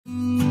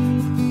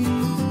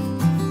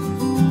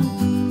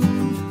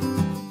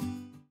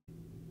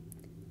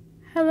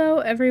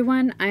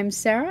everyone, I'm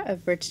Sarah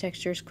of Rich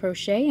Textures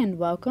Crochet and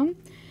welcome.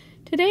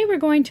 Today we're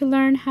going to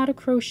learn how to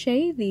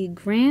crochet the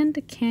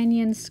Grand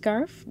Canyon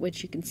scarf,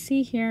 which you can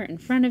see here in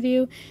front of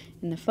you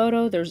in the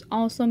photo. There's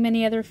also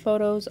many other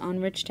photos on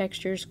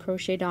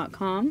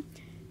richtexturescrochet.com.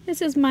 This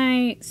is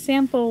my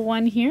sample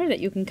one here that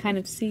you can kind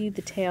of see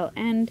the tail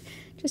end,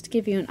 just to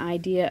give you an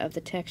idea of the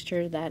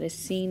texture that is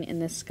seen in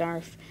this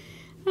scarf.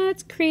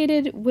 It's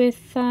created with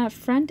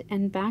front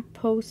and back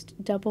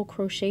post double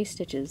crochet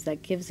stitches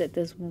that gives it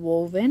this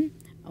woven,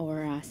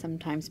 or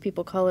sometimes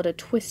people call it a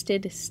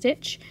twisted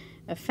stitch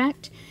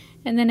effect.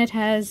 And then it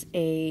has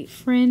a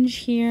fringe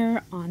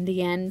here on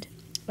the end.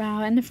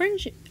 And the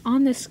fringe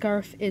on this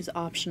scarf is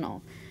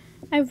optional.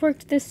 I've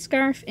worked this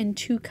scarf in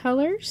two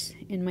colors.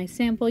 In my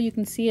sample you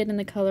can see it in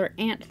the color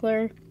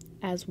Antler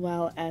as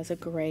well as a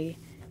gray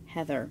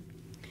heather.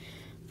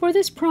 For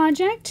this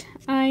project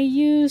I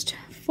used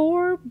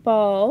 4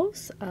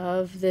 balls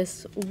of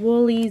this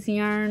Woolies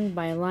yarn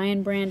by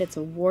Lion Brand. It's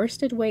a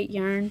worsted weight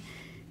yarn.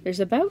 There's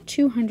about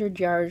 200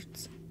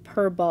 yards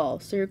per ball,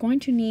 so you're going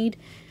to need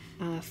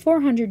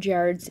 400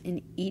 yards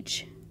in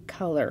each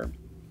color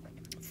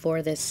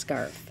for this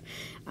scarf.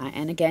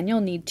 And again,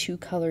 you'll need 2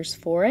 colors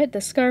for it.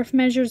 The scarf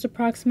measures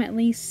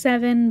approximately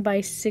 7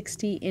 by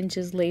 60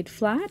 inches laid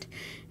flat,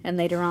 and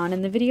later on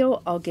in the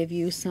video I'll give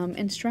you some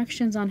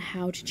instructions on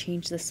how to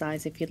change the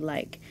size if you'd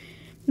like.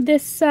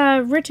 This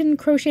written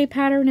crochet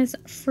pattern is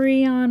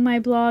free on my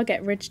blog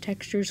at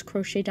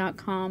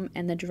richtexturescrochet.com,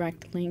 and the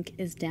direct link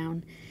is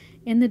down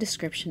in the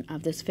description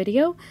of this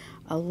video,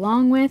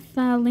 along with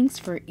links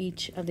for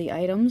each of the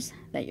items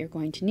that you're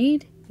going to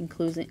need,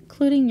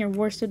 including your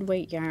worsted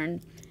weight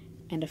yarn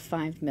and a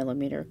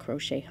 5mm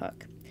crochet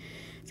hook.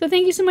 So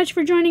thank you so much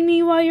for joining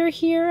me while you're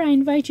here. I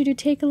invite you to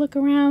take a look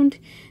around.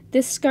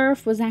 This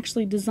scarf was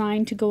actually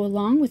designed to go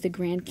along with the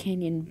Grand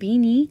Canyon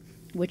beanie,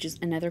 which is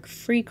another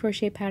free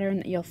crochet pattern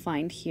that you'll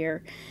find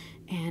here.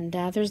 And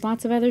there's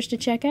lots of others to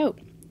check out.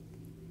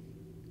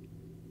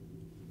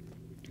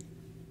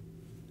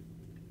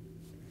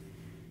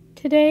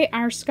 Today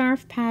our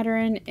scarf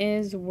pattern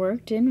is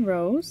worked in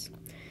rows.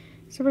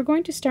 So we're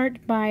going to start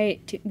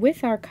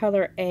with our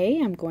color A.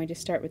 I'm going to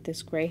start with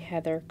this gray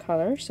heather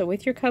color. So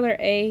with your color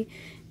A,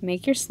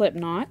 make your slip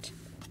knot.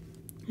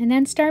 And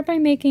then start by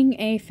making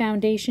a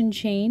foundation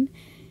chain.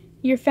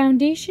 Your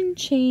foundation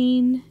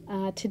chain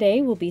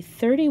today will be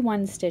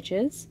 31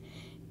 stitches.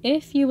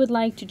 If you would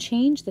like to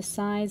change the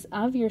size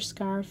of your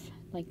scarf,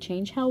 like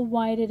change how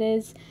wide it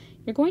is,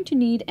 you're going to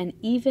need an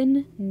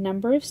even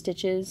number of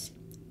stitches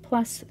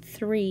plus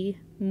 3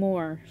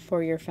 more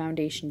for your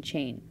foundation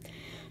chain.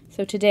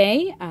 So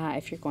today,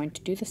 if you're going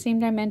to do the same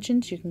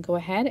dimensions, you can go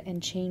ahead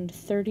and chain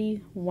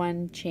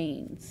 31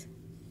 chains.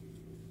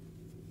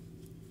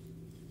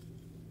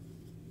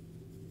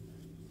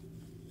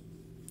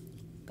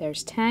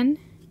 There's 10.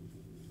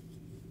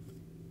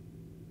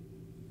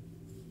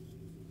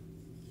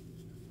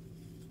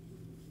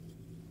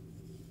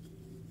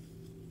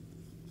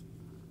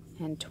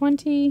 And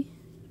 20.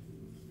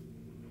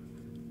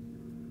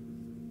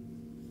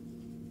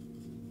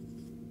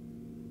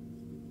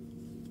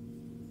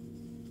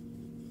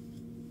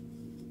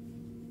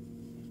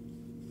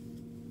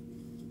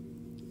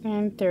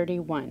 And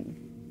 31.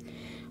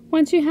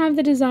 Once you have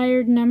the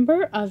desired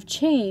number of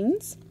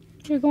chains,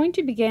 you're going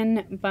to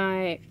begin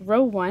by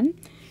row 1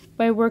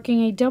 by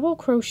working a double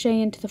crochet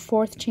into the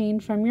 4th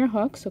chain from your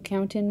hook. So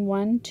count in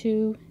 1,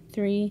 2,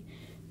 3,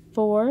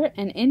 4,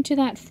 and into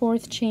that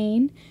 4th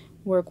chain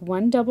work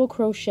 1 double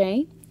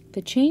crochet.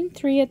 The chain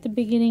 3 at the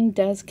beginning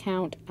does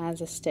count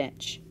as a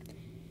stitch.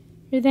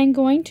 You're then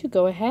going to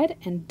go ahead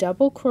and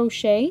double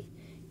crochet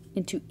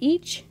into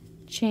each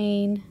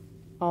chain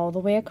all the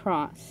way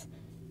across.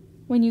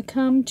 When you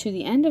come to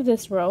the end of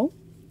this row,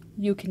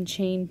 you can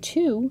chain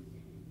 2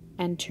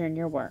 and turn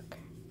your work.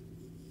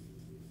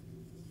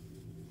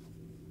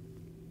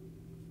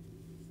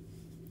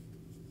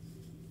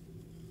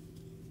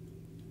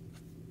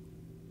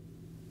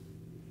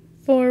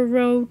 For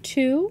row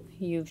 2,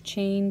 you've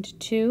chained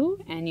 2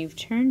 and you've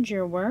turned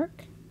your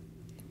work.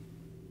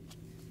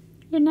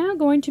 You're now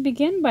going to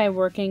begin by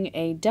working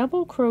a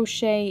double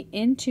crochet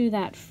into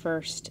that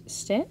first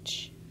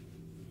stitch,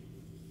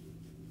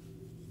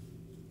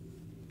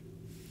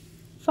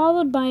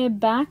 followed by a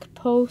back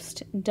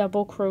post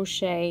double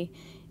crochet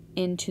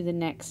into the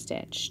next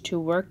stitch. To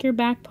work your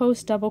back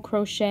post double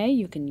crochet,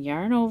 you can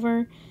yarn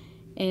over,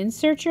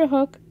 insert your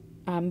hook,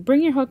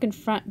 bring your hook in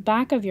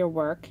back of your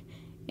work,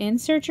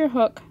 insert your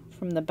hook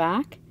from the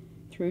back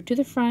through to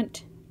the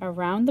front,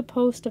 around the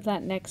post of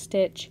that next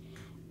stitch,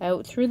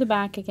 out through the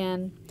back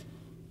again,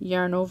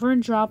 yarn over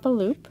and drop a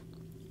loop,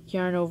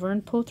 yarn over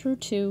and pull through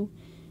 2,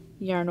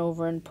 yarn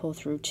over and pull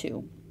through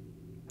 2.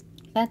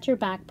 That's your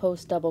back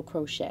post double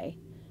crochet.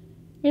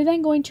 You're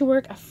then going to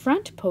work a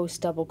front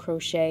post double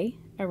crochet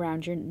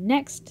around your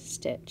next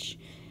stitch.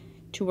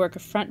 To work a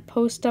front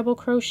post double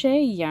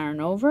crochet, yarn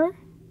over,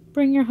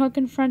 bring your hook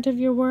in front of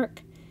your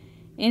work,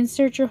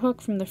 insert your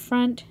hook from the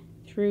front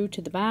through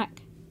to the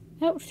back,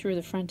 out through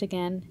the front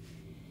again,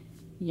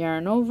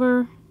 yarn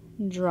over,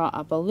 draw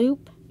up a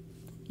loop,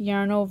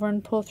 yarn over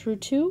and pull through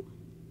 2,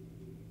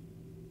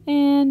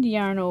 and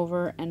yarn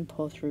over and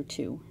pull through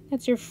 2.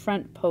 That's your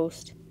front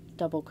post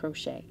double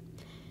crochet.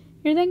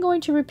 You're then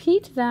going to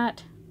repeat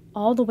that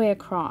all the way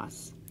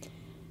across.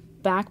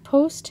 Back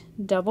post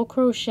double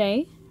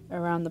crochet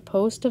around the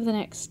post of the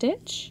next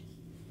stitch,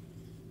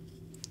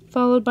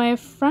 followed by a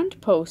front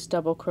post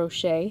double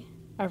crochet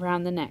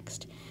around the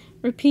next.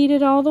 Repeat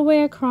it all the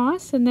way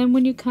across, and then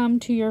when you come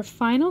to your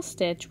final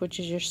stitch, which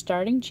is your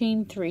starting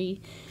chain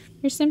 3,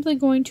 you're simply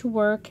going to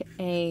work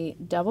a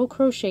double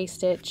crochet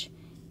stitch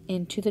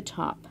into the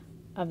top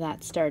of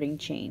that starting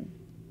chain.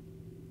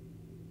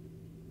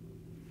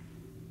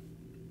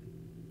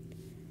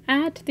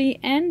 At the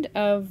end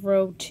of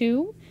row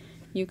 2,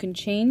 you can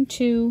chain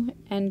 2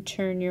 and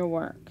turn your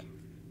work.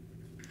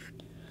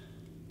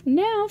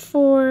 Now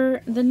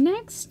for the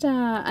next,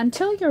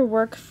 until your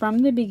work from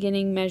the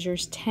beginning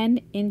measures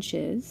 10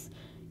 inches,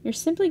 you're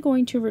simply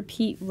going to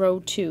repeat row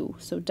 2.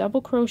 So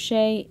double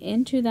crochet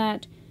into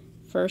that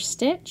first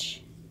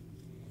stitch,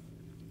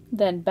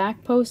 then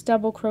back post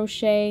double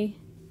crochet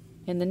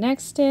in the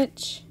next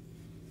stitch,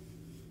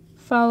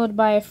 followed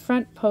by a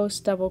front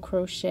post double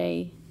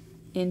crochet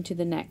into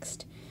the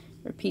next.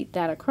 Repeat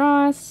that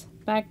across,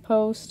 back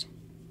post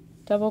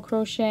double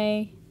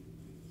crochet,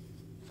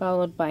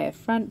 followed by a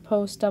front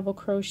post double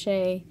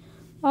crochet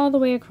all the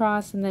way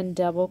across, and then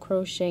double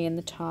crochet in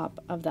the top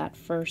of that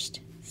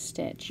first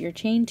stitch. Your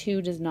chain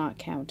 2 does not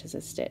count as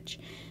a stitch,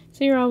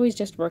 so you're always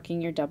just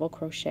working your double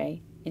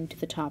crochet into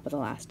the top of the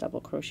last double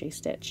crochet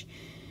stitch.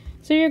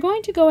 So you're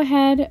going to go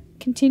ahead,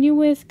 continue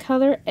with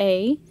color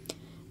A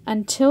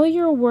until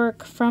your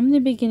work from the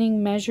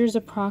beginning measures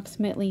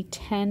approximately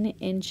 10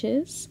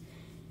 inches,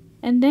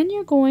 and then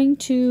you're going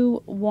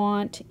to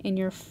want in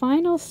your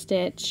final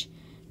stitch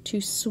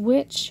to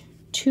switch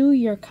to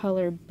your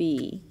color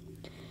B.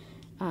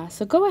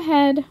 So go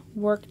ahead,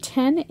 work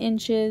 10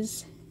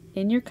 inches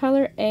in your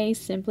color A,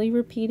 simply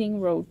repeating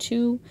row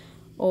 2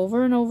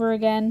 over and over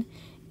again,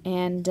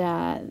 and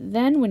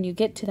then when you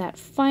get to that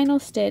final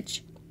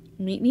stitch,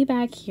 meet me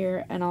back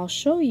here and I'll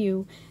show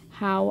you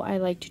how I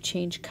like to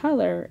change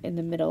color in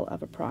the middle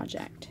of a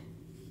project.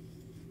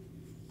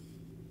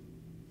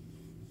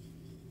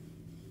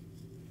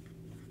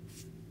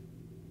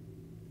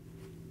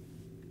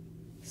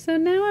 So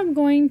now I'm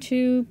going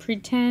to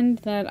pretend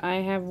that I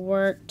have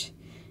worked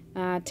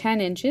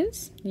 10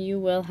 inches. You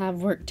will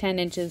have worked 10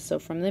 inches, so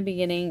from the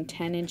beginning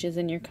 10 inches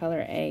in your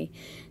color A.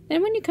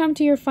 Then when you come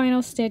to your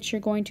final stitch,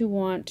 you're going to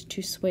want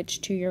to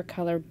switch to your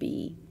color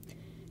B.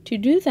 To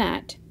do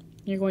that,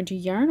 you're going to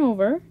yarn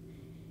over,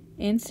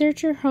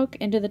 insert your hook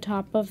into the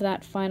top of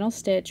that final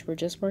stitch. We're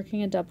just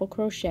working a double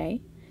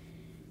crochet.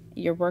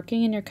 You're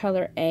working in your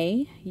color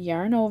A,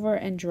 yarn over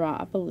and draw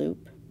up a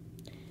loop.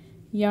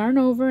 Yarn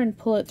over and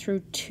pull it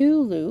through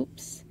 2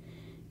 loops.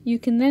 You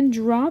can then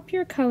drop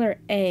your color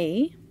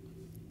A,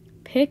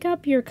 pick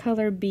up your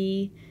color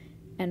B,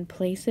 and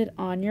place it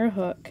on your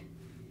hook,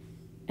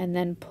 and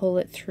then pull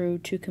it through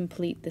to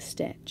complete the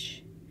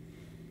stitch.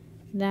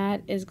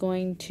 That is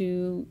going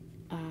to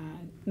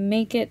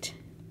make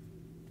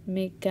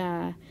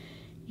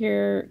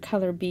your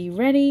color B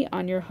ready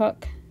on your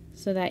hook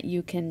so that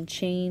you can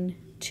chain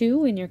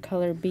 2 in your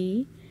color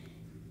B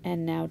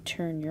and now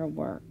turn your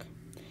work.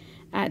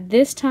 At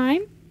this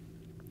time,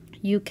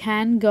 you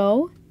can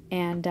go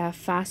and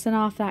fasten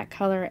off that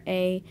color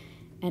A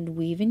and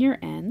weave in your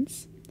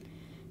ends.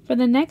 For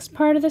the next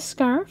part of the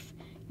scarf,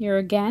 you're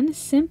again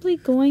simply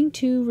going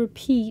to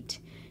repeat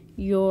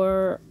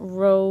your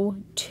row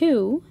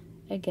 2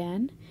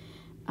 again.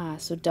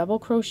 So double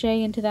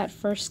crochet into that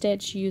first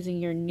stitch using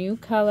your new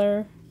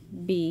color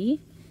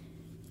B,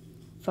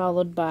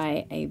 followed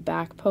by a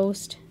back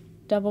post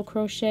double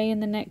crochet in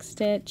the next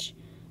stitch,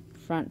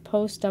 front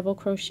post double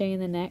crochet in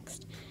the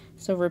next.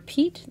 So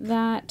repeat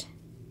that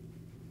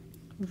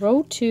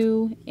row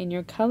 2 in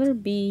your color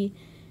B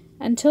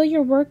until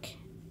your work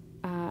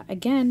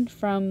again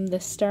from the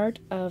start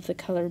of the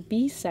color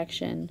B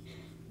section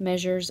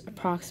measures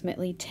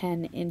approximately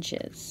 10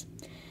 inches.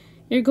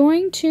 You're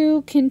going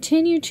to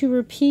continue to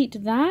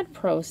repeat that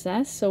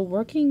process, so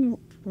repeating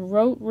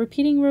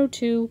row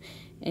 2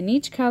 in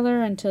each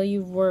color until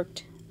you've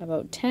worked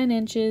about 10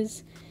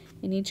 inches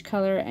in each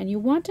color, and you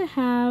want to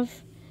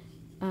have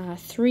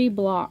 3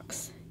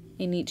 blocks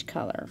in each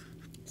color.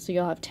 So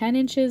you'll have 10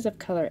 inches of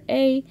color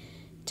A,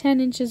 10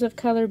 inches of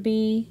color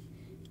B,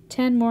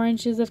 10 more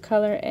inches of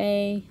color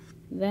A,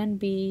 then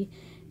B,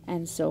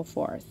 and so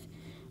forth.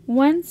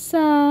 Once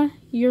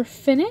you're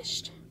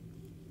finished,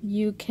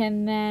 you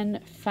can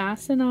then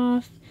fasten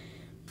off,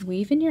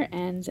 weave in your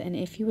ends, and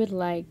if you would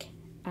like,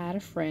 add a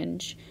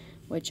fringe,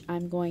 which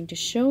I'm going to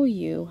show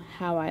you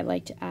how I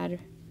like to add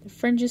the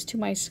fringes to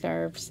my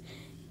scarves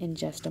in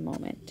just a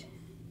moment.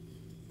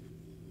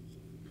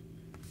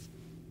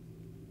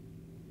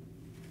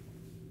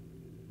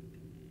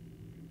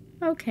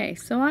 Okay,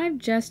 so I've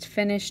just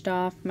finished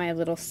off my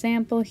little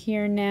sample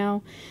here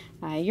now.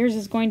 Yours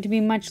is going to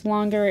be much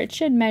longer. It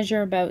should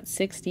measure about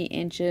 60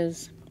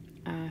 inches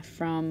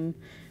from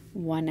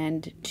one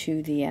end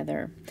to the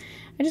other.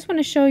 I just want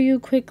to show you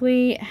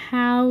quickly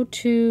how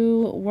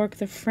to work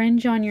the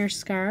fringe on your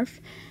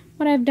scarf.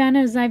 What I've done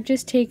is I've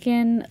just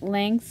taken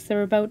lengths,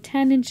 they're about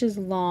 10 inches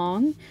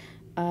long,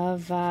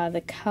 of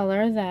the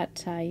color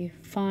that you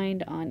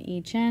find on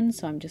each end.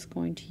 So I'm just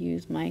going to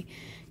use my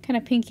kind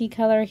of pinky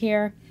color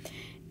here.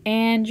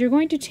 And you're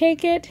going to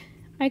take it,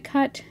 I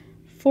cut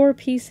 4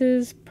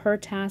 pieces per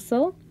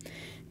tassel.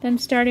 Then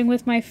starting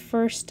with my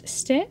first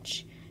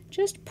stitch,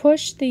 just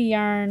push the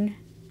yarn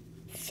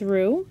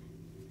through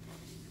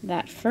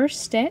that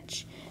first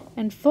stitch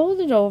and fold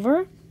it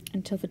over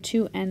until the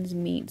 2 ends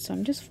meet. So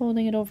I'm just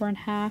folding it over in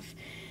half.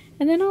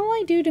 And then all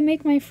I do to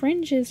make my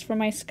fringes for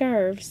my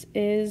scarves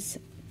is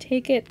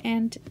take it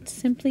and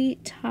simply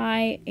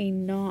tie a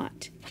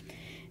knot.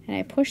 And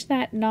I push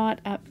that knot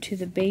up to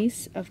the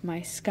base of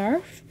my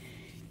scarf.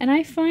 And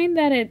I find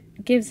that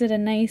it gives it a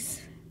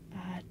nice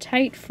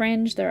tight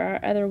fringe. There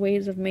are other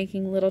ways of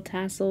making little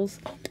tassels,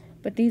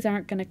 but these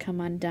aren't going to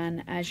come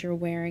undone as you're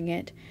wearing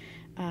it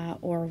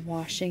or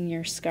washing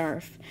your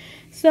scarf.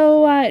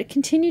 So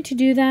continue to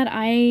do that.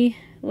 I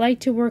like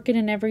to work it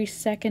in every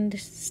second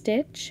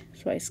stitch,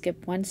 so I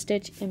skip 1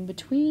 stitch in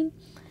between.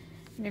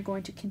 And you're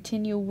going to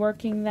continue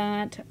working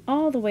that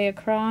all the way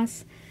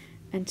across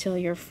until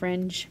your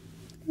fringe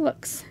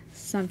looks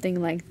something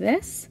like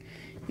this.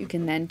 You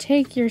can then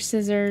take your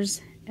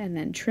scissors and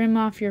then trim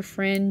off your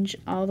fringe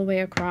all the way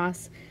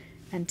across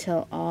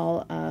until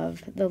all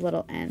of the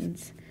little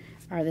ends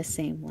are the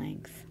same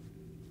length.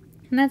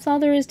 And that's all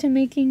there is to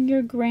making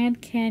your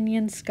Grand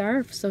Canyon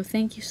scarf. So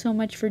thank you so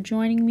much for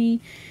joining me.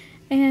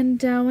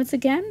 And once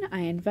again,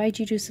 I invite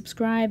you to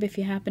subscribe if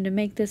you happen to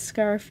make this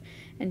scarf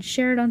and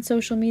share it on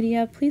social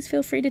media. Please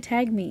feel free to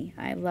tag me.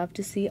 I love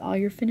to see all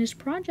your finished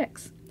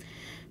projects.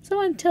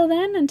 So until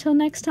then, until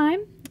next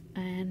time,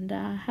 and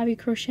happy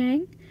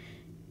crocheting,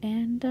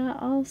 and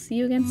I'll see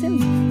you again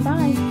soon.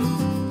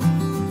 Bye!